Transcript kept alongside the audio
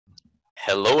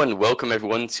Hello and welcome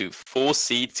everyone to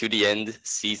Forsee To The End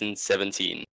Season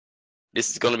 17.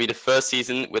 This is going to be the first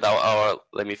season without our,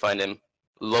 let me find him,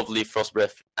 lovely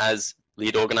Frostbreath as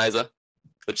lead organizer.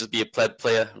 He'll just be a pleb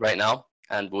player right now,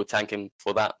 and we'll thank him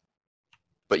for that.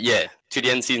 But yeah, To The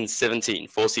End Season 17,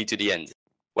 Forsee To The End.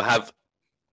 We'll have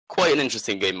quite an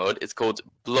interesting game mode. It's called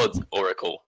Blood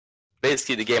Oracle.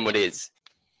 Basically, the game mode is,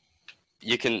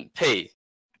 you can pay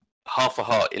half a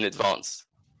heart in advance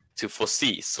to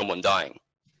foresee someone dying.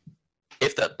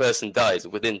 If that person dies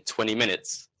within 20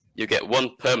 minutes, you get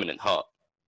one permanent heart.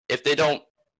 If they don't,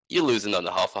 you lose another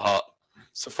half a heart.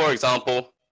 So for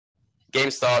example,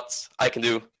 game starts, I can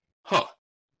do,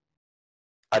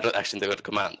 I don't actually know the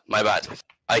command, my bad.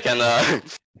 I can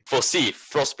foresee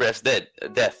Frostbreath's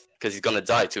death, because he's gonna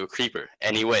die to a creeper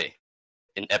anyway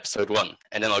in episode 1,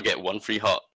 and then I'll get one free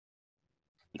heart.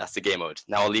 That's the game mode.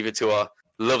 Now I'll leave it to our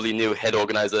lovely new head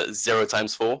organizer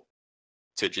 0x4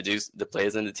 to introduce the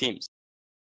players and the teams.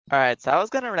 Alright, so I was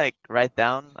gonna write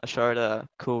down a short,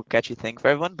 cool, catchy thing for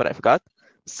everyone, but I forgot.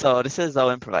 So this is all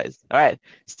improvised. Alright,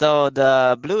 so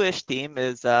the bluish team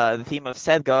is the team of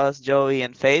Sedgos, Joey,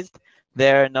 and Phased.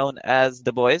 They're known as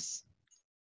the boys.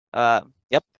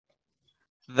 Yep.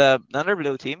 The another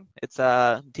blue team, it's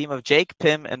a team of Jake,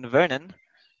 Pim, and Vernon,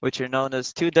 which are known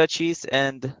as Two Dutchies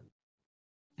and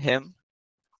him.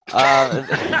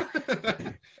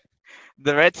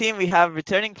 The red team, we have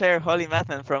returning player Holly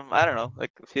Mathman from, I don't know,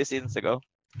 like a few seasons ago.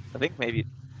 I think maybe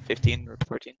 15 or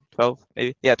 14, 12,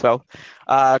 maybe. Yeah, 12.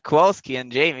 Kowalski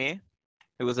and Jamie,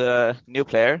 who was a new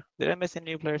player. Did I miss any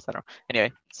new players? I don't know.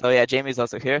 Anyway, so yeah, Jamie's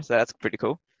also here, so that's pretty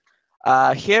cool.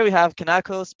 Here we have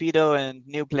Kanako, Speedo, and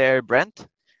new player Brent,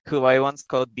 who I once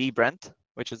called B Brent,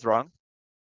 which is wrong.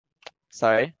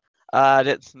 Sorry.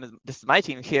 This is my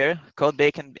team here, Cold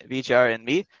Bacon, BGR, and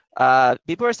me.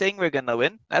 People are saying we're gonna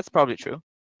win. That's probably true.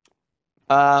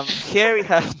 Here we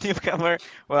have newcomer,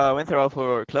 Winterwolf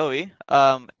or Chloe,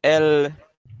 El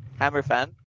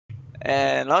Hammerfan,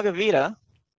 and Logavita.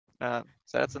 So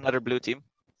that's another blue team,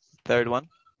 third one.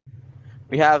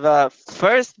 We have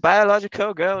first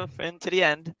biological girl into the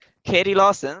end, Katie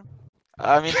Lawson.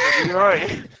 I mean,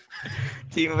 Rory.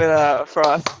 Team with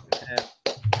Frost and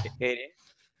Katie.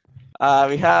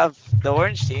 We have the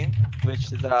orange team,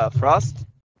 which is Frost,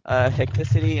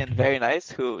 Hecticity, and Very Nice,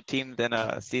 who teamed in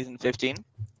season 15,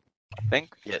 I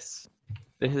think. Yes.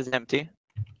 This is empty.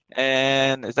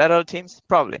 And is that all teams?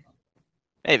 Probably.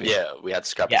 Maybe. Yeah, we had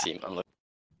Scrappy team.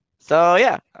 So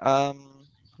yeah,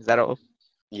 is that all?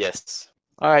 Yes.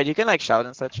 Alright, you can shout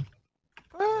and such.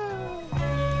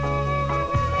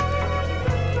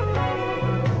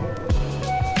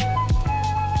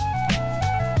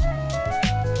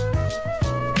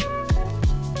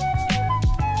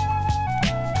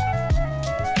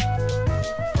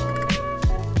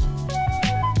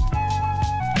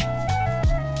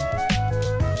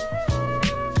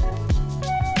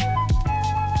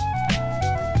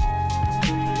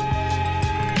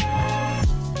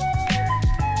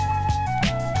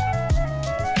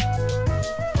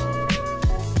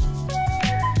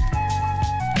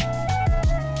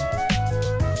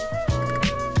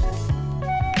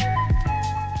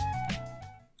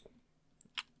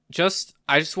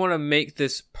 I just want to make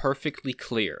this perfectly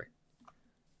clear.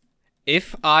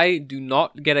 If I do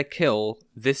not get a kill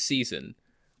this season,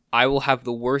 I will have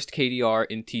the worst KDR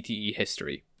in TTE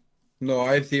history. No,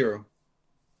 I have 0.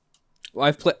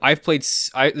 Well,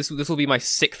 this will be my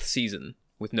 6th season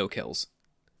with no kills.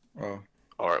 Oh.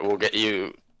 Alright, we'll get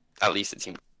you at least a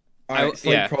team. Alright,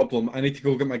 slight problem. I need to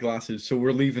go get my glasses, so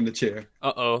we're leaving the chair.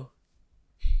 Uh-oh.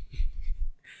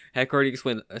 Heck already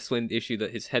explained the issue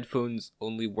that his headphones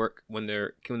only work when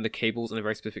the cable's in a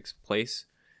very specific place,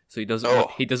 so he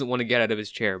doesn't want to get out of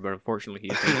his chair. But unfortunately,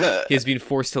 he has been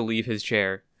forced to leave his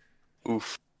chair.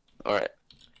 Oof. All right,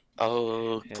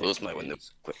 I'll close my window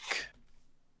quick.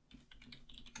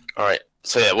 All right,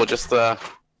 so yeah, we'll just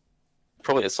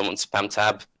probably have someone spam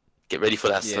tab. Get ready for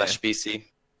that /BC.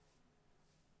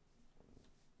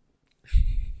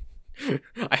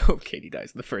 I hope Katie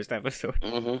dies in the first episode.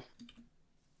 Mm-hmm.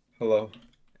 Hello.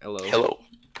 Hello. Hello.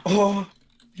 Oh,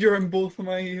 you're in both of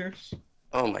my ears.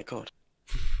 Oh my god.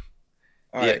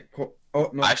 Alright, cool.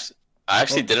 Oh, no. I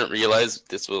actually didn't realize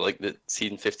this was like the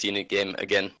season 15 game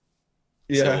again.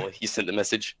 Yeah. So he sent the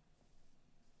message.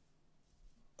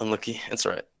 Unlucky. It's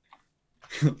alright.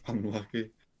 Unlucky.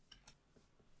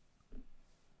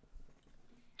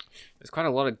 There's quite a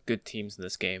lot of good teams in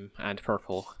this game, and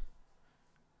purple.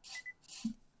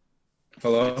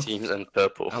 Hello. Good teams and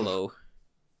purple. Hello.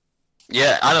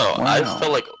 Yeah, I know. Wow. I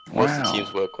felt like most of the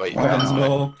teams were quite. Wow.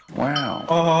 No. Wow.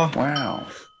 Oh. Wow.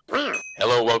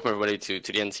 Hello, welcome everybody to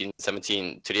the end season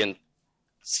 17. To the end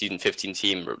season 15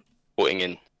 team putting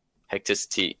in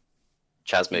Hecticity,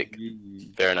 Chasmic,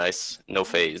 very nice, no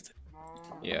phased.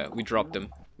 Yeah, we dropped him.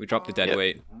 We dropped the dead Yep.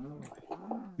 weight.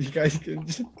 You guys can.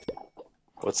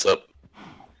 What's up?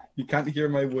 You can't hear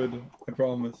my wood. I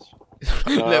promise. A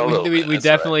little we bit, that's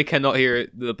definitely cannot hear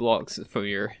the blocks from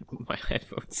my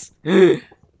headphones.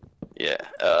 Yeah,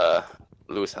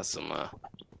 Lewis has some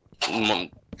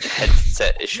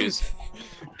headset issues.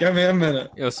 Give me a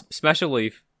minute. Yo, smash a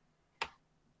leaf.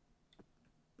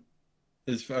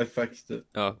 I fixed it.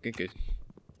 Oh, good.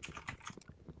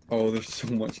 Oh, there's so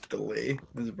much delay.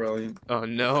 This is brilliant. Oh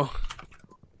no.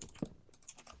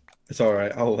 It's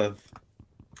alright, I'll live.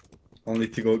 I'll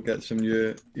need to go get some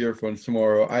new earphones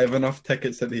tomorrow. I have enough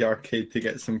tickets at the arcade to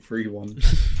get some free ones.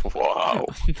 Wow.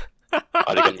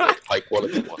 Are they gonna be like high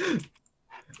quality ones?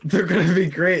 They're gonna be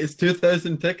great. It's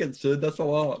 2,000 tickets, dude. That's a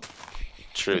lot.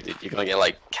 True, dude. You're gonna get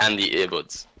like candy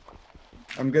earbuds.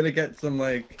 I'm gonna get some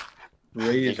like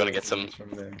You're gonna get some from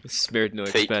there. Spared no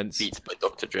fake expense. beats by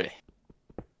Dr. Dre.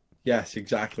 Yes,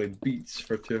 exactly. Beats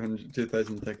for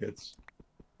 2,000 tickets.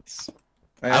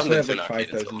 I haven't actually been have to an like arcade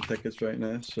in so 5,000 tickets right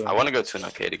now. So I want to go to an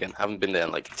arcade again. I haven't been there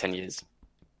in like 10 years.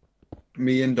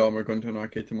 me and Dom are going to an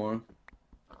arcade tomorrow.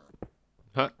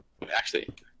 Actually,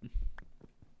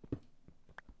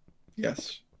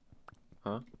 Yes.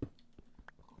 Huh?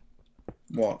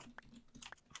 What?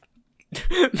 Me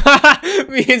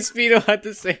and Speedo had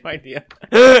the same idea.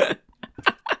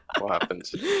 what happened?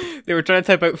 They were trying to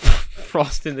type out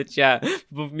Frost in the chat,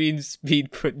 but me and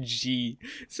Speed put G,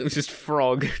 so it was just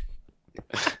frog.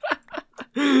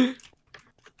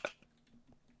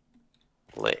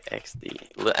 Lit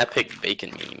XD. Lit epic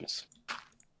bacon memes.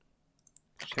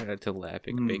 Shout out to the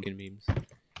epic bacon memes.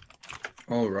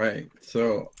 Alright,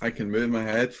 so I can move my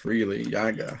head freely,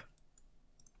 Yaga.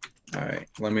 Alright,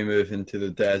 let me move into the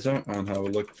desert and have a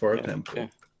look for a temple. Okay.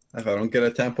 If I don't get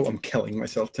a temple, I'm killing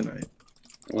myself tonight.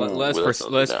 Let's not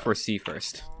do that. foresee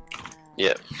first.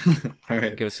 Yeah,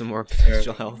 Alright. Give us some more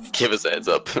potential health. give us a heads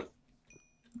up.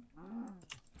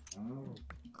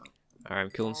 Alright, I'm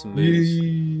killing some moves.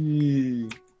 Yee.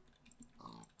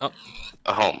 Oh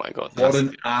my god. What that's-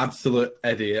 an absolute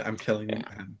idiot. I'm killing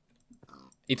him.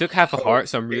 He took half a Oh, heart,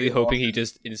 so I'm really okay, hoping he awesome.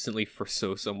 just instantly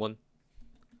foresaw someone.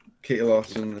 Katie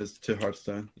Lawson is 2 hearts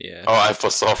down. Yeah. Oh, I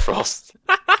foresaw Frost.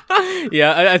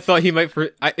 Yeah, I thought he might.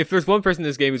 If there's one person in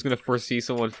this game who's gonna foresee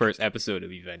someone first episode, it'd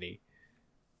be Venny.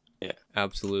 Yeah.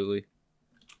 Absolutely.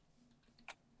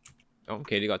 Oh,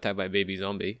 Katie got tagged by a baby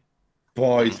zombie.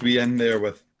 Boys, we in there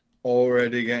with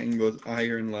already getting those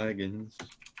iron leggings.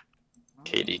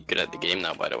 Katie, good at the game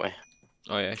now, by the way.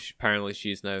 Oh yeah, apparently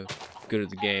she's now good at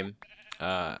the game.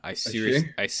 I she?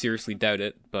 seriously doubt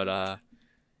it, but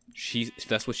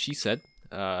that's what she said.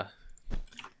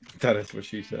 That is what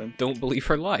she said. Don't believe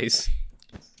her lies.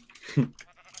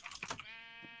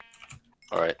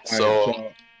 Alright, Alright,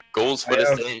 so goals for I this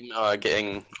have- game are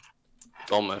getting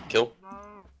Dom a kill.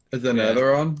 is the Yeah.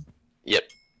 Nether on? Yep.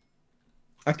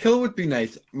 A kill would be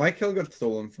nice. My kill got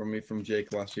stolen from me from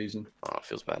Jake last season. Oh, it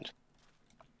feels bad.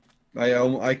 I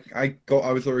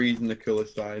was the reason the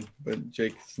coolest died, but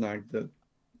Jake snagged it.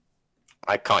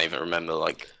 I can't even remember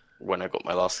like when I got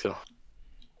my last kill.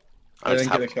 I just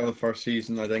didn't get a have- kill the first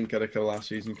season. I didn't get a kill last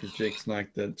season because Jake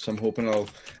snagged it. So I'm hoping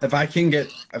if I can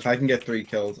get 3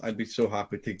 kills, I'd be so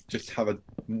happy to just have a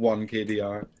 1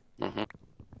 KDR. Mhm.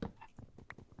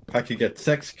 If I could get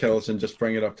 6 kills and just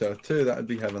bring it up to a 2, that'd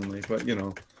be heavenly. But you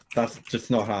know, that's just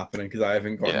not happening because I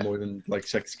haven't gotten Yeah. more than like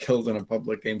 6 kills in a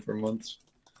public game for months.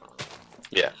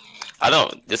 Yeah. I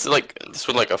don't know. This was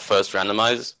like a first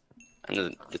randomize,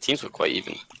 and the teams were quite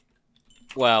even.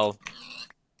 Well,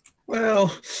 Well,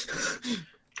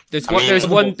 there's I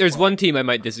one. mean- There's one team I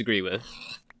might disagree with.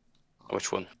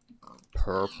 Which one?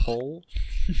 Purple.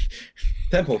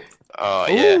 Temple. Oh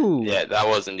yeah, Ooh. yeah. That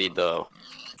was indeed the.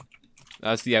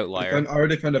 That's the I outlier.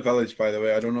 already found a village, by the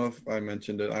way. I don't know if I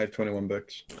mentioned it. I have 21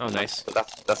 books. Oh, nice. But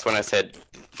that's when I said,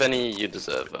 Venny, you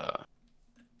deserve.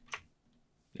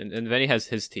 And Venny has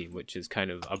his team, which is kind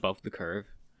of above the curve.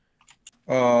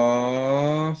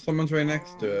 Someone's right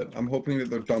next to it. I'm hoping that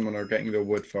they're dumb and are getting their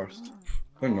wood first.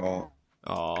 They're not.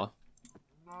 Aw.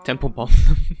 Temple bomb.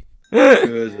 Who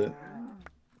is it?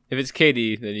 If it's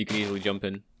Katie, then you can easily jump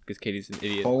in because Katie's an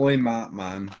idiot. Holy Matt,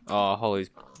 man. Oh, Holly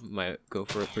might go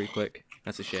for it pretty quick.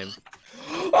 That's a shame.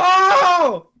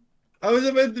 Oh! I was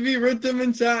about to be rude to him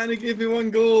in chat and he gave me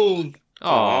 1 gold.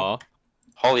 Aw.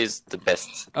 Holly's the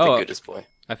best, Oh. the goodest boy.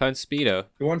 I found Speedo.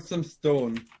 He wants some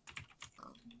stone.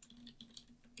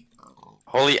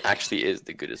 Holly actually is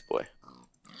the goodest boy.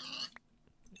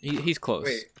 He's close.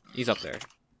 Wait. He's up there.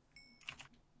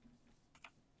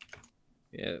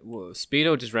 Yeah, well,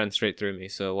 Speedo just ran straight through me,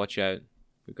 so watch out.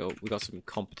 We got some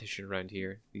competition around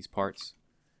here, these parts.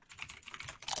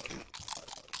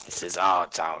 This is our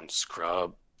town,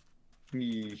 scrub.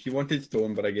 He wanted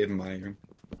stone, but I gave him iron.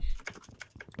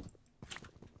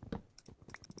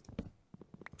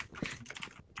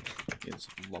 It's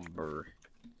lumber.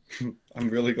 I'm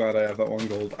really glad I have that 1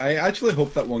 gold. I actually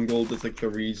hope that 1 gold is like the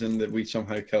reason that we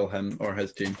somehow kill him or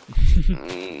his team.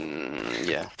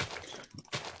 Yeah.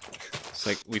 It's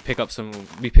like we pick up someone,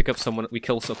 we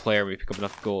kill a player, we pick up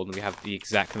enough gold, and we have the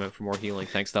exact amount for more healing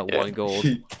thanks to that 1 gold.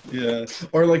 Yeah,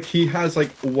 or like he has like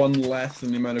 1 less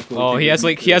than the amount of gold. Oh,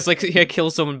 he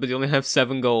kills someone, but they only have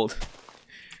 7 gold.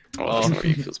 Oh, that's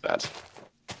really feels bad.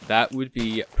 That would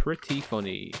be pretty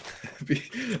funny.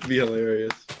 be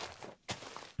hilarious.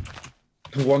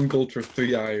 1 gold for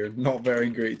 3 iron. Not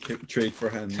very great trade for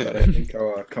him, but I think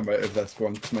I'll come out of this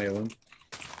one smiling.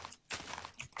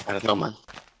 I don't know, man.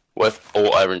 What if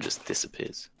all iron just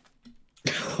disappears?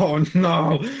 Oh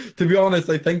no! To be honest,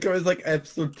 I think it was like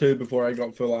episode 2 before I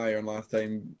got full iron last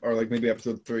time, or like maybe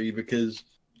episode 3 because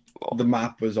the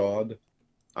map was odd.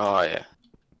 Oh yeah.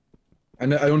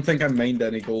 And I don't think I mined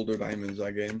any gold or diamonds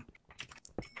that game.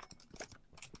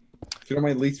 You know,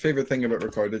 my least favorite thing about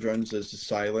recorded runs is the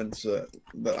silence that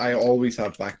I always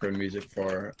have background music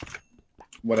for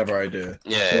whatever I do.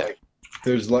 Yeah. So, like,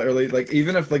 there's literally like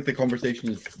even if like the conversation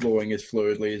is flowing as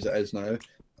fluidly as it is now,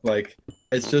 like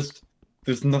it's just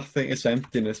there's nothing. It's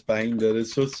emptiness behind it.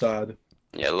 It's so sad.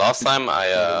 Yeah. Last time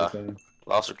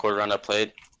last recorded run I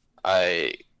played,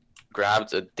 I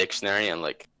grabbed a dictionary and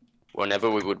like whenever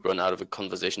we would run out of a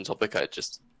conversation topic, I'd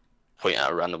just point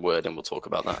out a random word and we'll talk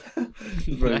about that.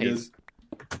 Very Nice. good.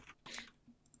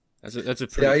 That's a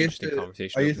pretty interesting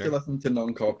conversation. I used to listen to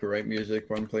non-copyright music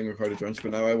when playing recorded runs, but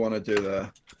now I want to do the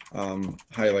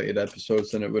highlighted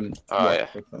episodes, and it wouldn't. Oh yeah.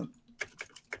 With that.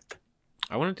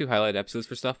 I want to do highlight episodes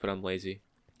for stuff, but I'm lazy.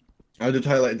 I did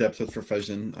highlighted episodes for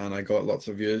Fission, and I got lots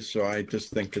of views, so I just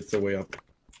think it's the way up.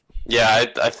 Yeah,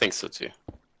 I think so too.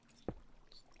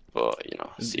 But you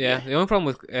know. Yeah, the only problem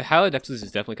with highlight episodes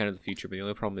is definitely kind of the future, but the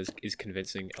only problem is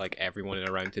convincing like everyone in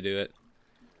around to do it.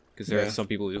 Because there are some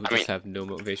people who just have no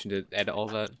motivation to edit all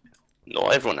that.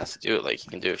 Not everyone has to do it. Like you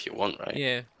can do it if you want, right?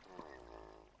 Yeah.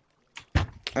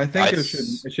 I think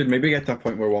it should maybe get to a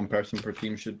point where 1 person per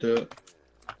team should do it.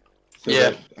 So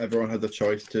that everyone has a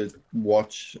choice to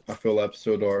watch a full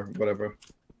episode or whatever.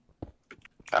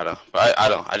 I don't.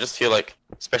 I just feel like,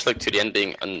 especially like, to the end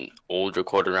being an old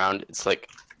recorded round, it's like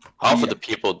half of the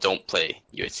people don't play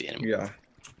UHC anymore. Yeah,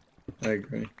 I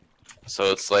agree.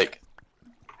 So it's like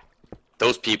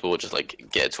those people will just like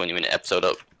get a 20-minute episode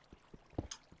up,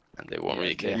 and they won't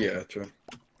really care. Yeah, true.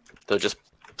 They'll just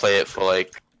play it for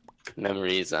like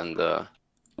memories and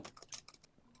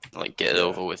like get it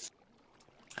over with.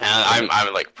 And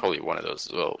I'm like probably one of those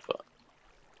as well, but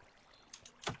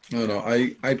No,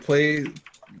 I play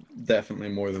definitely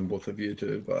more than both of you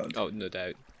do, but Oh, no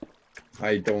doubt.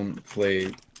 I don't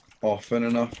play often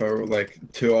enough or like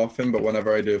too often. But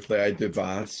whenever I do play, I do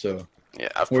bad. So yeah,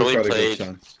 I've we've probably got a good played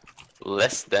chance.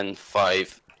 less than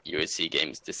 5 UHC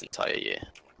games this entire year.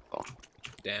 Oh.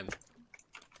 Damn.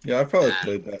 Yeah, I've probably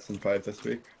played less than 5 this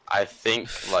week. I think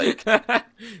like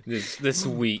this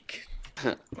week.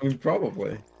 I mean,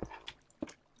 probably.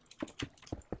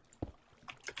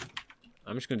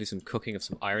 I'm just gonna do some cooking of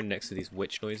some iron next to these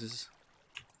witch noises.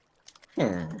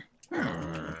 You're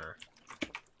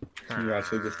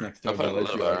actually just next to a I'll put a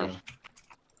village. little you are, iron.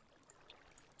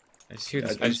 I just hear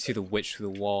this, I just see the witch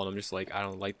through the wall, and I'm just like, I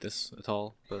don't like this at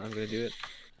all, but I'm gonna do it.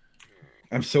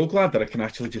 I'm so glad that I can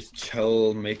actually just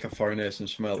chill, make a furnace, and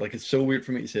smelt. Like, it's so weird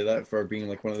for me to say that for being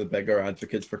like one of the bigger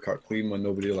advocates for cut clean when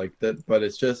nobody liked it, but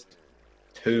it's just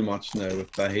too much now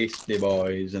with the hasty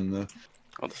boys and the.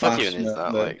 What the fuck even is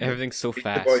that? Like, Everything's so Hasty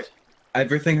fast. Boys.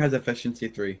 Everything has efficiency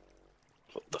 3.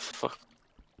 what the fuck?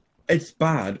 It's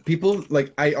bad. People,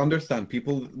 like, I understand.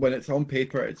 People, when it's on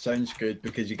paper, it sounds good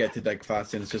because you get to dig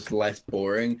fast and it's just less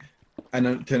boring.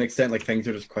 And to an extent, like, things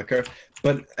are just quicker.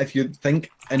 But if you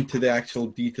think into the actual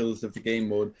details of the game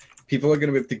mode, people are going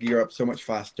to be able to gear up so much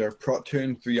faster. Prot 2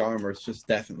 and 3 armor is just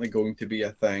definitely going to be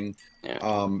a thing.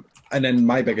 Yeah. And then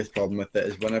my biggest problem with it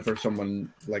is whenever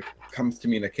someone, like, comes to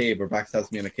me in a cave or backstabs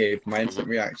me in a cave, my instant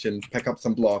reaction, pick up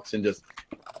some blocks and just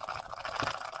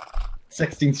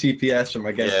 16 CPS from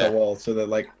against the wall so that,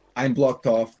 like, I'm blocked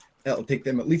off. It'll take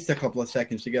them at least a couple of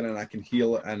seconds to get in and I can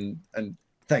heal and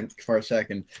think for a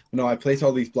second. No, I place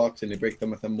all these blocks and they break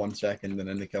them within 1 second and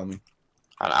then they kill me.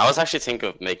 And I was actually thinking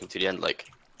of making to the end, like,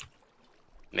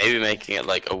 maybe making it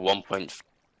like a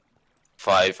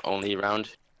 1.5 only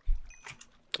round.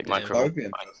 Like That would be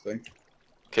interesting.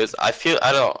 Because I feel,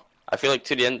 I don't know, I feel like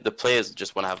to the end, the players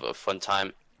just want to have a fun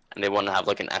time, and they want to have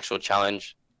like an actual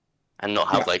challenge, and not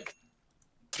have like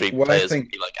three players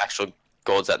be like actual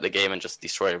gods at the game and just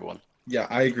destroy everyone. Yeah,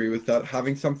 I agree with that.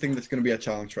 Having something that's going to be a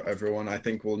challenge for everyone, I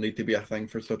think, will need to be a thing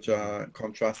for such a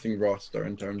contrasting roster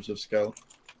in terms of skill.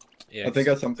 Yeah, I think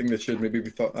that's something that should maybe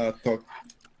be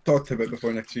talked about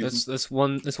before next season.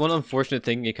 That's one unfortunate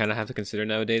thing you kind of have to consider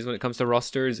nowadays when it comes to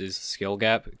rosters is skill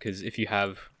gap. Because if you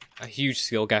have a huge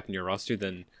skill gap in your roster,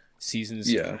 then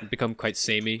seasons become quite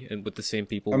samey and with the same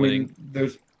people winning. I mean,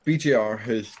 there's BGR,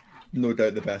 who's no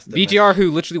doubt the best. BGR,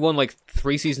 who literally won like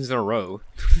 3 seasons in a row.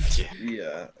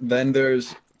 Yeah. Then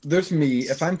there's me.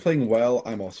 If I'm playing well,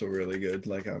 I'm also really good.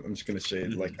 Like I'm just gonna say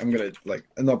it. Like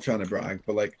I'm not trying to brag,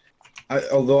 but like,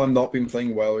 although I'm not been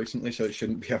playing well recently, so it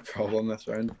shouldn't be a problem this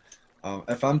round.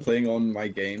 If I'm playing on my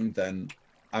game, then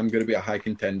I'm gonna be a high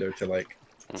contender to like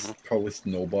probably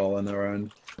snowballing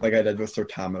around like I did with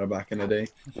Sortamina back in the day.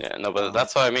 Yeah, no, but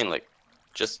that's what I mean. Like,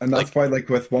 just and that's why like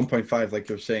with 1.5, like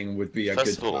you're saying, would be a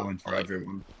good challenge for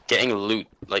everyone. Getting loot,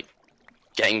 like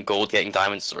getting gold, getting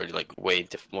diamonds is already like way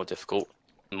more difficult.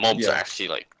 Mobs are actually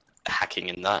like hacking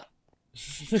in that.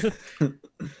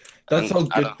 That's all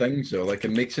good things though. Like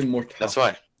it makes it more tough. That's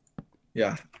why.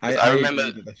 Yeah, I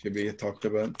remember that should be talked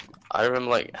about. I remember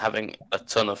like having a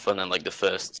ton of fun in like the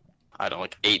first, I don't know,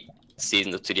 like 8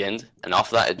 seasons up to the end, and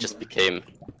after that it just became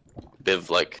a bit of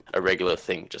like a regular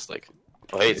thing, just like,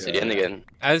 oh hey, it's to the end again.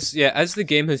 As the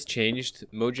game has changed,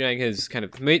 Mojang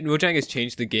has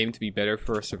changed the game to be better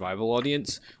for a survival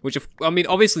audience, which I mean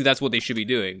obviously that's what they should be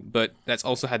doing, but that's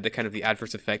also had the kind of the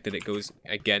adverse effect that it goes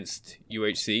against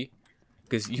UHC,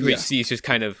 because UHC is just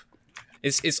kind of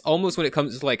it's almost, when it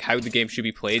comes to like how the game should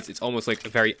be played, it's almost like a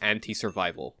very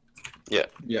anti-survival. Yeah,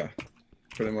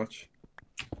 pretty much.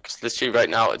 Because literally right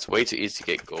now it's way too easy to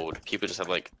get gold. People just have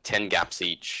like 10 gaps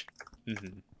each.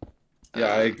 Yeah,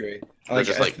 I agree.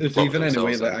 Like, there's even any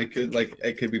way that I could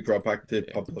it could be brought back to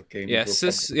public games.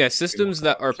 Systems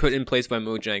that are put in place by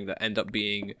Mojang that end up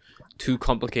being too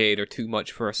complicated or too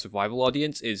much for a survival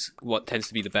audience is what tends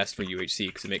to be the best for UHC,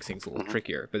 because it makes things a little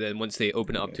trickier. But then once they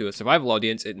open it up to a survival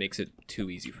audience, it makes it too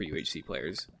easy for UHC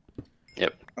players.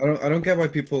 Yep. I don't get why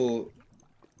people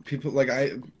like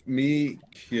me,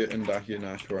 Cute, and Dahi and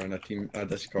Ash were on a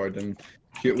Discord, and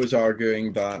Cute was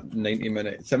arguing that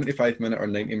 75-minute or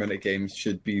 90-minute games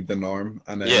should be the norm,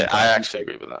 and then I actually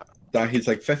agree with that. Dahi's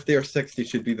like 50 or 60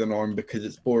 should be the norm because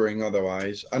it's boring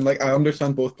otherwise. And like I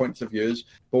understand both points of views,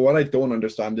 but what I don't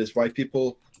understand is why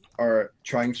people are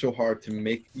trying so hard to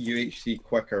make UHC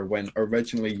quicker when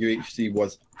originally UHC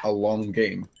was a long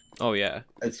game. Oh yeah.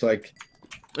 It's like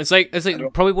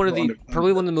probably one of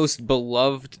the most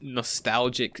beloved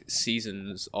nostalgic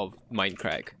seasons of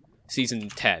Minecraft. Season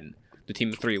 10, the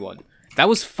Team of 3 one. That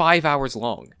was 5 hours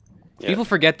long. Yeah. People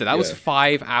forget that was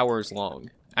 5 hours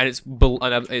long, and it's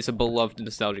a beloved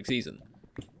nostalgic season.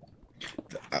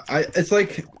 It's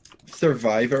like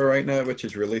Survivor right now, which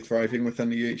is really thriving within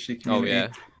the UHC community. Oh yeah.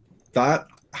 That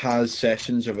has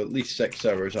sessions of at least 6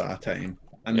 hours at a time.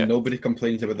 And nobody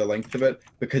complains about the length of it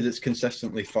because it's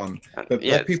consistently fun. But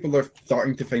what people are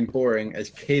starting to find boring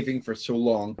is caving for so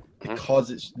long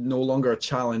because it's no longer a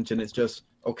challenge, and it's just,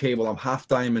 okay, well, I'm half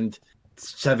diamond,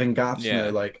 7 gaps now,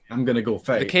 like, I'm gonna go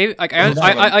fight. The cave, like,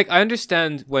 I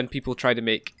understand when people try to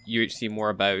make UHC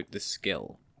more about the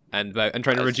skill and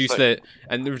trying to reduce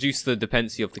the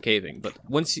dependency of the caving. But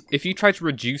if you try to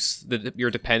reduce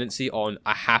your dependency on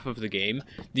a half of the game,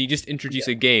 then you just introduce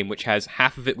a game which has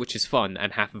half of it which is fun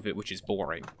and half of it which is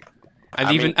boring.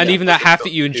 And even that half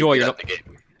that you enjoy, you're not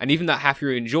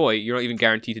even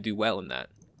guaranteed to do well in that.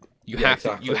 You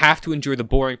have to enjoy the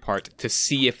boring part to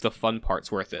see if the fun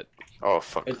part's worth it. Oh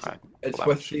fuck! It's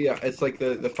like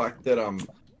the fact that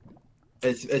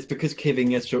It's because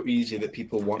caving is so easy that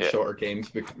people want shorter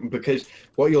games, because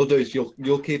what you'll do is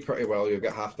you'll cave pretty well, you'll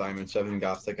get half diamond, 7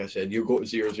 gaps, like I said, you'll go to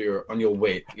 0-0 and you'll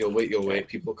wait,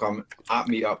 people come at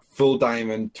Meetup, full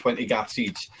diamond, 20 gaps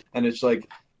each, and it's like,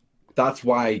 that's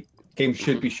why games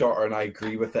should be shorter, and I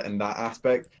agree with it in that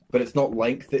aspect, but it's not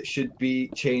length that should be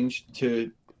changed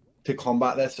to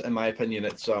combat this, in my opinion.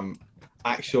 It's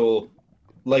actual,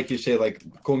 like you say, like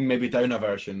going maybe down a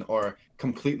version, or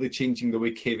completely changing the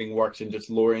way caving works and just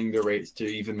lowering the rates to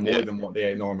even more than what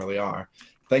they normally are.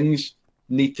 Things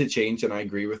need to change, and I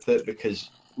agree with it, because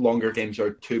longer games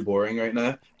are too boring right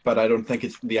now, but I don't think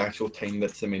it's the actual time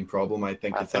that's the main problem. I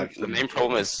think actually the main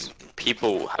problem is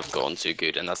people have gotten too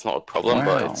good, and that's not a problem,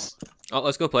 but it's... Oh,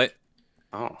 let's go play it.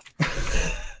 Oh.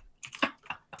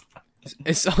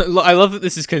 I love that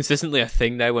this is consistently a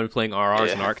thing now when playing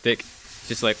RRs in Arctic. It's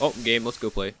just like, oh, game, let's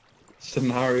go play.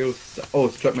 Scenarios. Oh,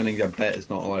 strip mining a bet is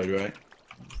not allowed, right?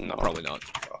 No, probably not.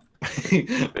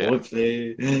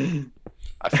 Whoopsie.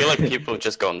 I feel like people have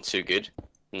just gotten too good.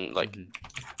 And, like,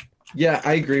 Yeah,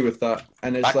 I agree with that.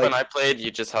 And it's back like when I played,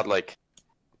 you just had like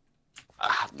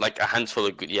a handful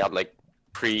of good. You had like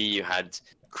you had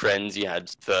Krens, you had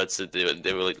thirds. So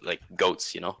they were like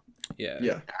goats, you know. Yeah.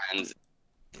 yeah. And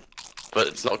but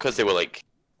it's not because they were like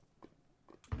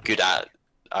good at,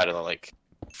 I don't know, like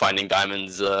finding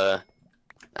diamonds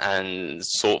and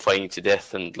sword fighting to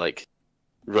death and like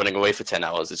running away for 10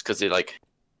 hours. It's because they like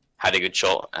had a good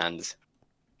shot and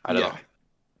I don't know.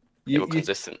 They were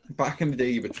consistent. Back in the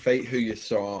day, you would fight who you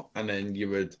saw, and then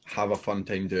you would have a fun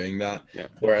time doing that. Yeah.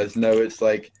 Whereas now it's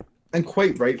like, and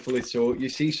quite rightfully so, you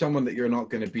see someone that you're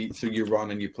not going to beat, so you run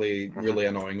and you play really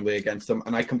annoyingly against them.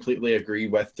 And I completely agree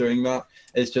with doing that.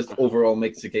 It's just overall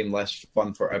makes the game less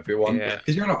fun for everyone. Yeah.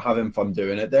 Because you're not having fun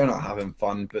doing it. They're not having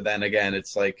fun. But then again,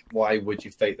 it's like, why would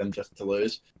you fight them just to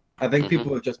lose? I think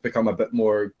people have just become a bit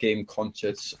more game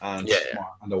conscious and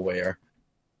smart and aware.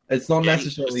 It's not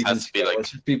necessarily even skill. Like,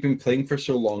 it's just we've been playing for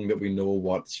so long that we know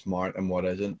what's smart and what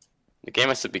isn't. The game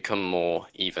has to become more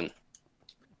even.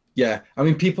 Yeah, I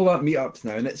mean, people at meetups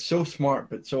now, and it's so smart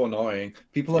but so annoying.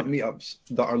 People at meetups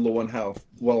that are low on health,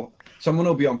 well, someone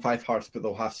will be on 5 hearts, but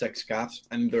they'll have 6 gaps,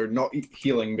 and they're not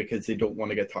healing because they don't want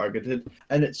to get targeted.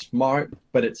 And it's smart,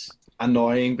 but it's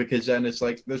annoying because then it's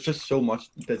like there's just so much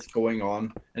that's going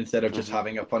on instead of just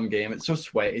having a fun game. It's so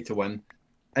sweaty to win.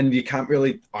 And you can't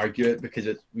really argue it because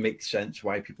it makes sense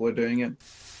why people are doing it.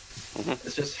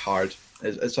 It's just hard.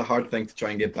 It's a hard thing to try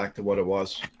and get back to what it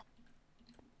was.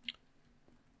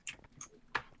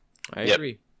 I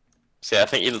agree. See, I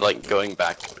think even like going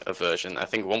back a version, I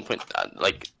think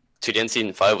like To The End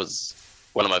Season 5 was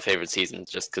one of my favorite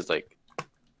seasons just because like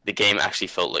the game actually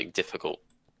felt like difficult.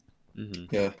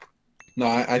 Yeah. No,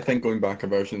 I think going back a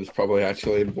version is probably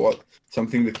actually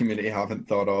something the community haven't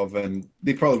thought of, and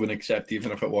they probably wouldn't accept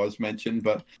even if it was mentioned,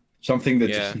 but something that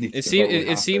just needs it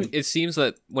seems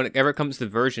that whenever it comes to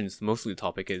versions, mostly the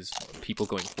topic is people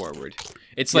going forward.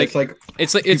 It's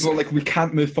people like we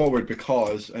can't move forward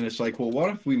because, and it's like, well,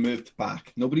 what if we moved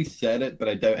back? Nobody said it, but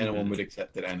I doubt anyone would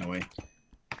accept it anyway.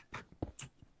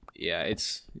 Yeah,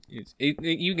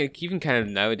 even kind of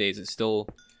nowadays, it's still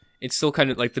kind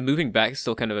of like the moving back is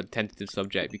still kind of a tentative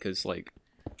subject because like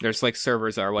there's like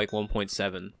servers that are like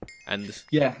 1.7 and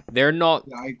they're not.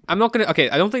 I'm not gonna. Okay,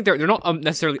 I don't think they're not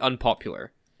necessarily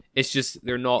unpopular. It's just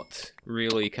they're not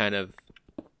really kind of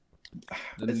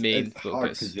the main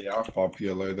focus. Because they are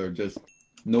popular. They're just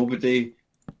nobody.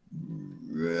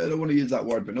 I don't want to use that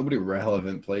word, but nobody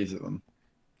relevant plays at them.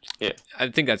 Yeah, I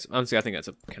think that's a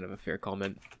kind of a fair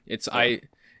comment. It's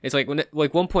like when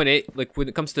 1.8, like when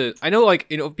it comes to, I know like,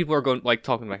 you know, people are going like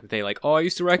talking back the day like, oh, I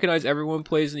used to recognize everyone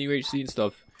plays in UHC and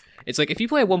stuff. It's like if you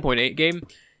play a 1.8 game,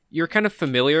 you're kind of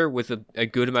familiar with a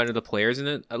good amount of the players in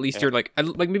it. At least you're like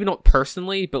maybe not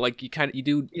personally, but like you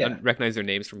do recognize their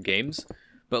names from games.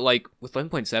 But like with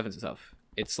 1.7 and stuff,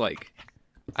 it's like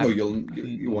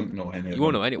you won't know anyone. You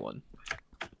won't know anyone.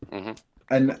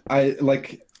 And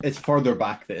it's further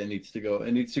back that it needs to go.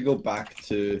 It needs to go back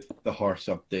to the horse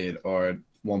update or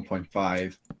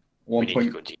 1.5.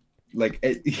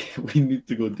 We need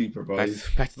to go deeper, boys.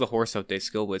 Back to the horse update.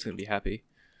 Skillboy's gonna be happy.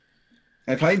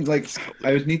 If I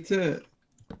would need to.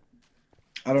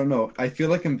 I don't know. I feel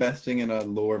like investing in a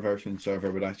lower version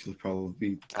server would actually probably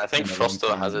be. I think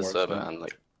Frosto has a server, and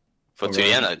like for To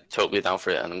The End, I'm totally down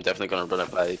for it, and I'm definitely gonna run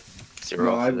it by 0.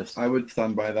 No, I would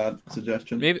stand by that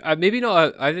suggestion. Maybe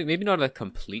not. I think maybe not a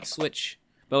complete switch,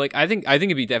 but like I think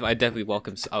it'd be I definitely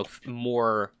welcome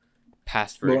more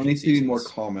past versions. Well, it needs to be more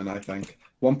common. I think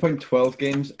 1.12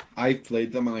 games. I've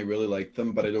played them and I really like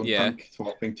them, but I don't think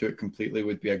swapping to it completely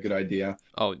would be a good idea.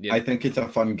 Oh yeah. I think it's a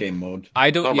fun game mode.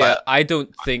 I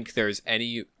don't think there's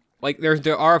any. Like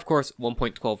there are of course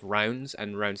 1.12 rounds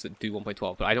and rounds that do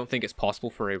 1.12, but I don't think it's possible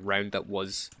for a round that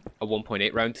was a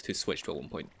 1.8 round to switch to a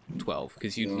 1.12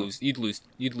 because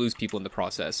you'd lose people in the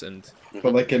process. And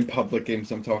but like in public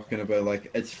games, I'm talking about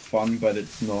like it's fun, but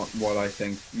it's not what I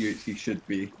think UHC should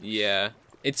be. Yeah,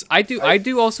 I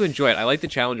do also enjoy it. I like the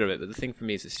challenge of it, but the thing for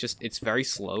me is it's very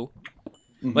slow.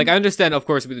 Like I understand, of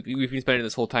course, we've been spending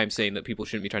this whole time saying that people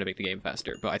shouldn't be trying to make the game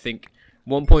faster, but I think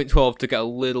 1.12 took it a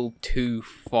little too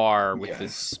far with the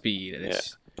speed, and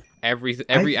it's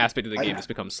every aspect of the game has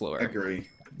become slower. I agree.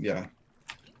 Yeah,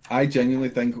 I genuinely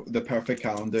think the perfect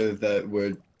calendar that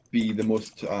would be the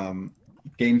most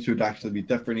games would actually be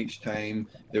different each time.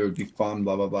 There would be fun,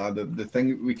 blah blah blah. The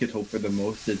thing we could hope for the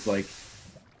most is like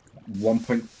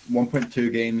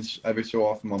 1.2 games every so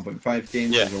often, 1.5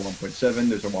 games. There's a 1.7.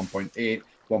 There's a 1.8.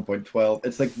 1.12.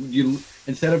 It's like you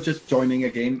instead of just joining a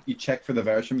game, you check for the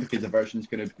version because the version is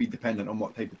going to be dependent on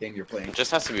what type of game you're playing. It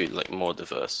just has to be like more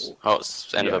diverse. Oh,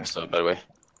 it's end of Yeah. episode, by the way.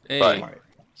 Hey. Bye. Alright,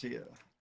 see ya.